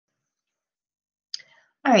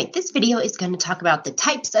All right, this video is going to talk about the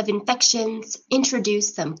types of infections,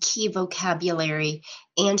 introduce some key vocabulary,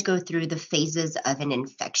 and go through the phases of an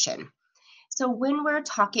infection. So when we're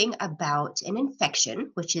talking about an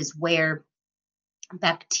infection, which is where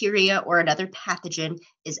bacteria or another pathogen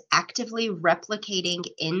is actively replicating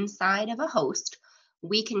inside of a host,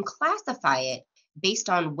 we can classify it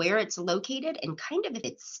based on where it's located and kind of if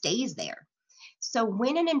it stays there. So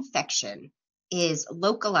when an infection is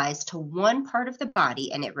localized to one part of the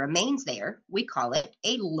body and it remains there, we call it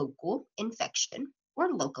a local infection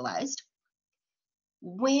or localized.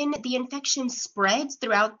 When the infection spreads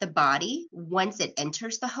throughout the body, once it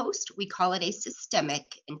enters the host, we call it a systemic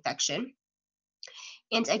infection.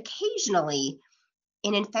 And occasionally,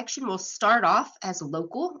 an infection will start off as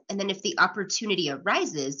local, and then if the opportunity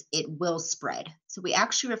arises, it will spread. So we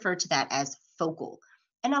actually refer to that as focal.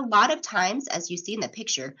 And a lot of times, as you see in the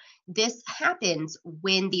picture, this happens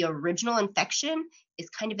when the original infection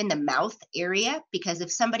is kind of in the mouth area, because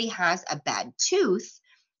if somebody has a bad tooth,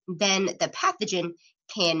 then the pathogen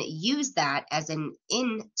can use that as an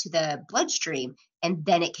into the bloodstream, and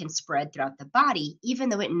then it can spread throughout the body, even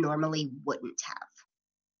though it normally wouldn't have.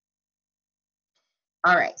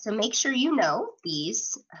 All right, so make sure you know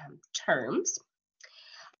these terms.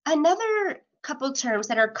 Another couple terms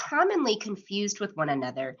that are commonly confused with one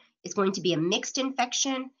another is going to be a mixed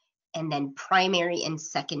infection and then primary and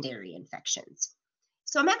secondary infections.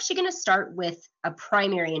 So I'm actually going to start with a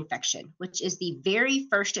primary infection, which is the very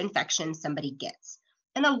first infection somebody gets.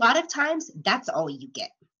 And a lot of times that's all you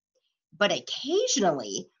get. But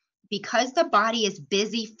occasionally, because the body is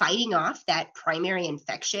busy fighting off that primary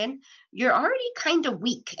infection, you're already kind of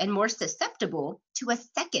weak and more susceptible to a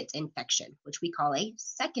second infection, which we call a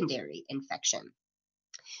secondary infection.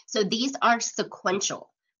 So these are sequential.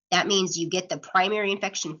 That means you get the primary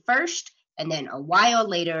infection first, and then a while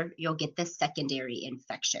later, you'll get the secondary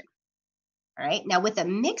infection. All right. Now, with a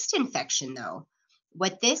mixed infection, though,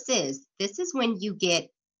 what this is when you get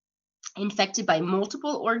infected by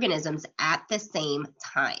multiple organisms at the same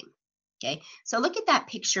time. Okay, so look at that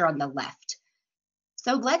picture on the left.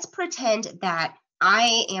 So let's pretend that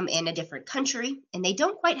I am in a different country and they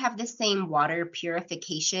don't quite have the same water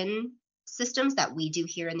purification systems that we do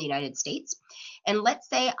here in the United States. And let's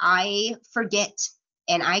say I forget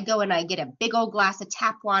and I go and I get a big old glass of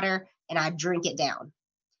tap water and I drink it down.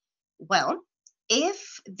 Well,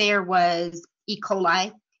 if there was E.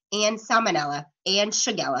 coli and Salmonella and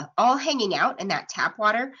Shigella all hanging out in that tap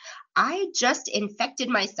water, I just infected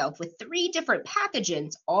myself with 3 different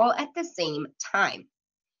pathogens all at the same time.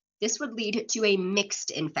 This would lead to a mixed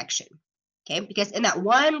infection, okay? Because in that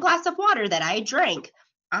one glass of water that I drank,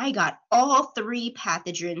 I got all 3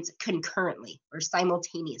 pathogens concurrently or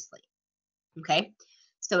simultaneously, okay?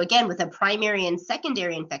 So again, with a primary and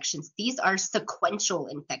secondary infections, these are sequential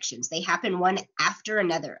infections. They happen one after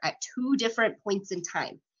another at 2 different points in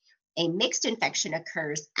time. A mixed infection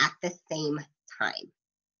occurs at the same time.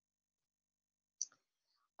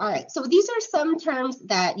 All right, so these are some terms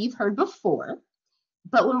that you've heard before,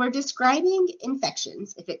 but when we're describing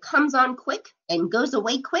infections, if it comes on quick and goes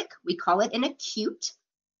away quick, we call it an acute.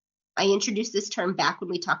 I introduced this term back when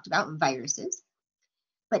we talked about viruses.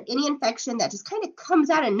 But any infection that just kind of comes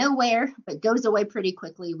out of nowhere but goes away pretty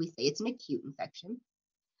quickly, we say it's an acute infection.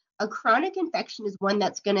 A chronic infection is one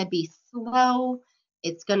that's going to be slow.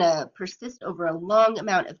 It's going to persist over a long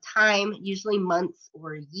amount of time, usually months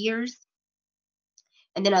or years.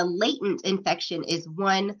 And then a latent infection is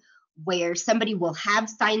one where somebody will have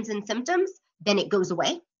signs and symptoms, then it goes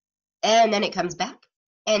away, and then it comes back,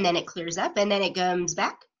 and then it clears up, and then it comes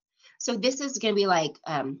back. So this is going to be like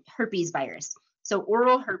herpes virus. So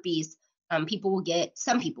oral herpes, some people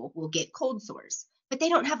will get cold sores, but they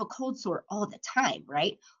don't have a cold sore all the time,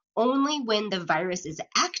 right? Only when the virus is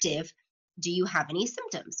active do you have any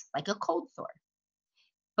symptoms, like a cold sore.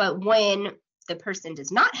 But when the person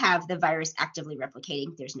does not have the virus actively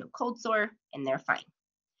replicating, there's no cold sore and they're fine.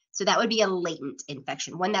 So that would be a latent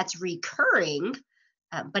infection, one that's recurring,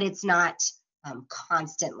 but it's not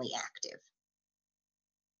constantly active.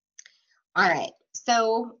 All right,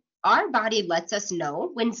 so our body lets us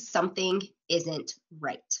know when something isn't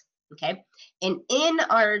right, okay? And in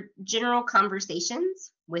our general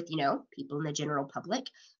conversations with, people in the general public,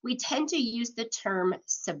 we tend to use the term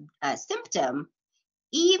symptom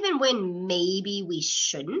even when maybe we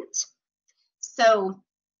shouldn't. So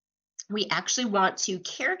we actually want to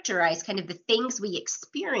characterize kind of the things we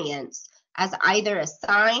experience as either a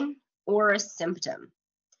sign or a symptom.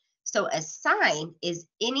 So a sign is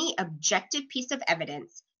any objective piece of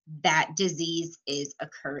evidence that disease is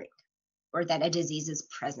occurring or that a disease is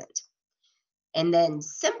present. And then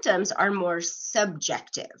symptoms are more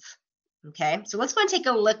subjective. Okay, so let's go and take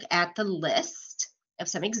a look at the list of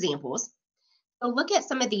some examples. So look at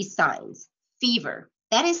some of these signs. Fever,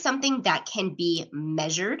 that is something that can be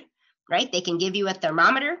measured, right? They can give you a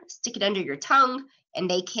thermometer, stick it under your tongue, and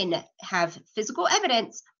they can have physical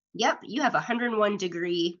evidence. Yep, you have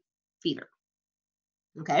 101-degree fever.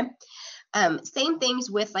 Okay. Same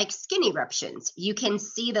things with like skin eruptions. You can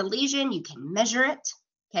see the lesion, you can measure it.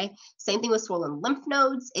 Okay. Same thing with swollen lymph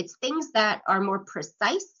nodes. It's things that are more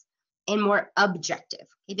precise and more objective.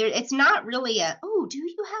 Okay? It's not really a, oh, do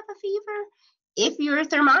you have a fever? If your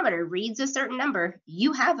thermometer reads a certain number,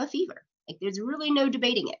 you have a fever. Like there's really no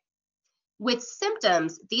debating it. With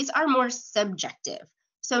symptoms, these are more subjective.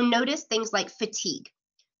 So notice things like fatigue.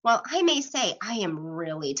 Well, I may say I am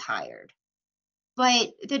really tired,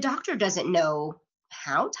 but the doctor doesn't know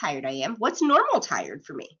how tired I am. What's normal tired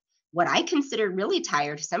for me? What I consider really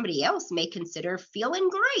tired, somebody else may consider feeling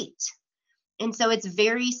great. And so it's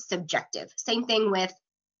very subjective. Same thing with,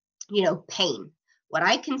 pain. What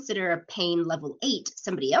I consider a pain level 8,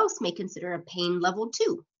 somebody else may consider a pain level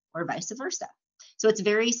 2, or vice versa. So it's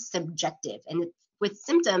very subjective. And with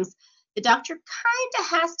symptoms, the doctor kind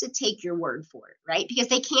of has to take your word for it, right? Because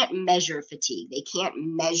they can't measure fatigue. They can't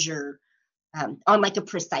measure on like a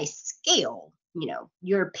precise scale,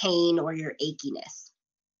 your pain or your achiness.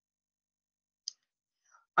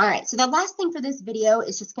 All right, so the last thing for this video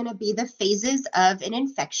is just going to be the phases of an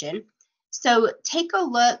infection. So take a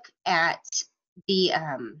look at the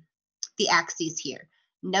axes here.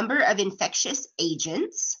 Number of infectious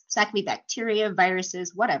agents, so that can be bacteria,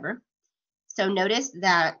 viruses, whatever. So notice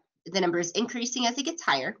that the number is increasing as it gets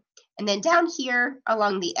higher. And then down here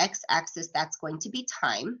along the x-axis, that's going to be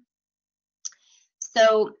time.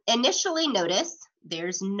 So initially notice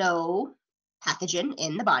there's no pathogen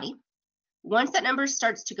in the body. Once that number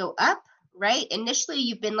starts to go up, right, initially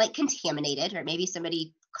you've been like contaminated, or maybe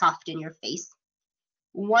somebody coughed in your face.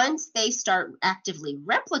 Once they start actively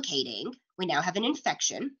replicating, we now have an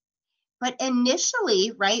infection. But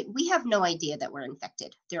initially, right, we have no idea that we're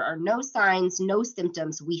infected. There are no signs, no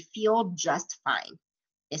symptoms. We feel just fine.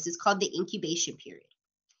 This is called the incubation period.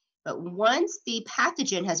 But once the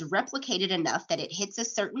pathogen has replicated enough that it hits a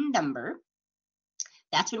certain number,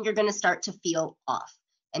 that's when you're going to start to feel off.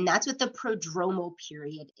 And that's what the prodromal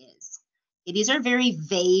period is. These are very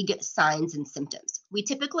vague signs and symptoms. We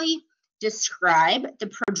typically describe the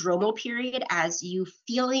prodromal period as you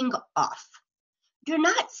feeling off. You're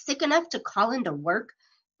not sick enough to call into work,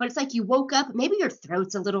 but it's like you woke up, maybe your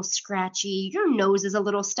throat's a little scratchy, your nose is a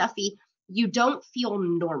little stuffy. You don't feel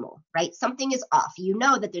normal, right? Something is off. You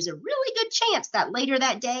know that there's a really good chance that later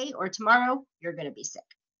that day or tomorrow, you're going to be sick,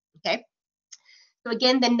 okay? So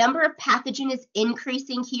again, the number of pathogen is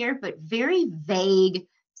increasing here, but very vague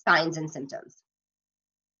signs and symptoms.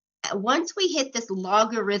 Once we hit this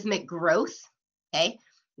logarithmic growth, okay,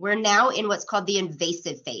 we're now in what's called the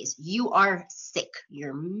invasive phase. You are sick,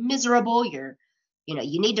 you're miserable, you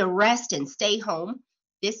need to rest and stay home.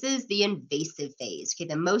 This is the invasive phase. Okay,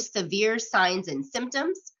 the most severe signs and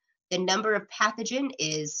symptoms, the number of pathogen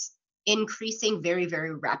is increasing very,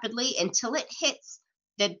 very rapidly until it hits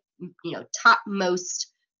the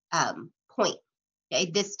topmost point. Okay,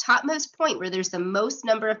 this topmost point where there's the most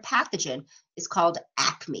number of pathogen is called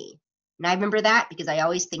acme. And I remember that because I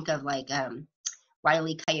always think of like Wile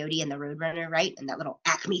E. Coyote and the Roadrunner, right? And that little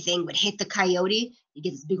acme thing would hit the coyote. He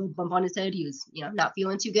gets this big old bump on his head. He was, not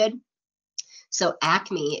feeling too good. So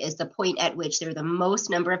acme is the point at which there are the most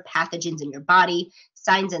number of pathogens in your body.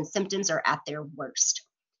 Signs and symptoms are at their worst.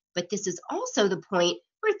 But this is also the point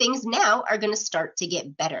where things now are going to start to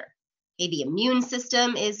get better. Okay, the immune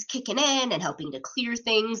system is kicking in and helping to clear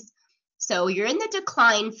things. So you're in the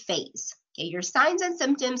decline phase. Okay, your signs and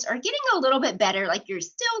symptoms are getting a little bit better, like you're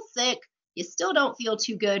still sick, you still don't feel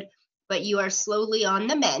too good, but you are slowly on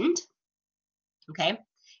the mend. Okay,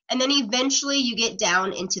 and then eventually you get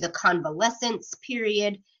down into the convalescence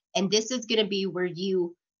period, and this is going to be where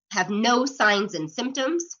you have no signs and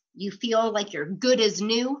symptoms. You feel like you're good as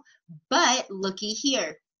new, but looky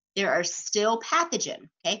here, there are still pathogen,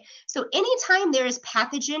 okay? So anytime there is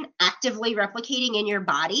pathogen actively replicating in your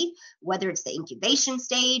body, whether it's the incubation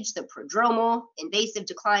stage, the prodromal, invasive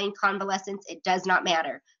decline, convalescence, it does not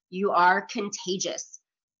matter. You are contagious.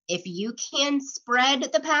 If you can spread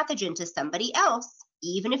the pathogen to somebody else,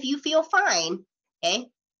 even if you feel fine, okay,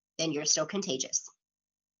 then you're still contagious.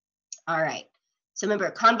 All right. So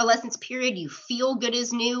remember, convalescence period, you feel good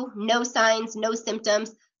as new, no signs, no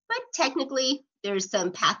symptoms, but technically there's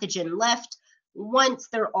some pathogen left. Once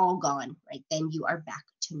they're all gone, right, then you are back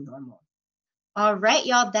to normal. All right,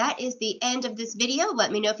 y'all, that is the end of this video.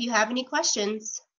 Let me know if you have any questions.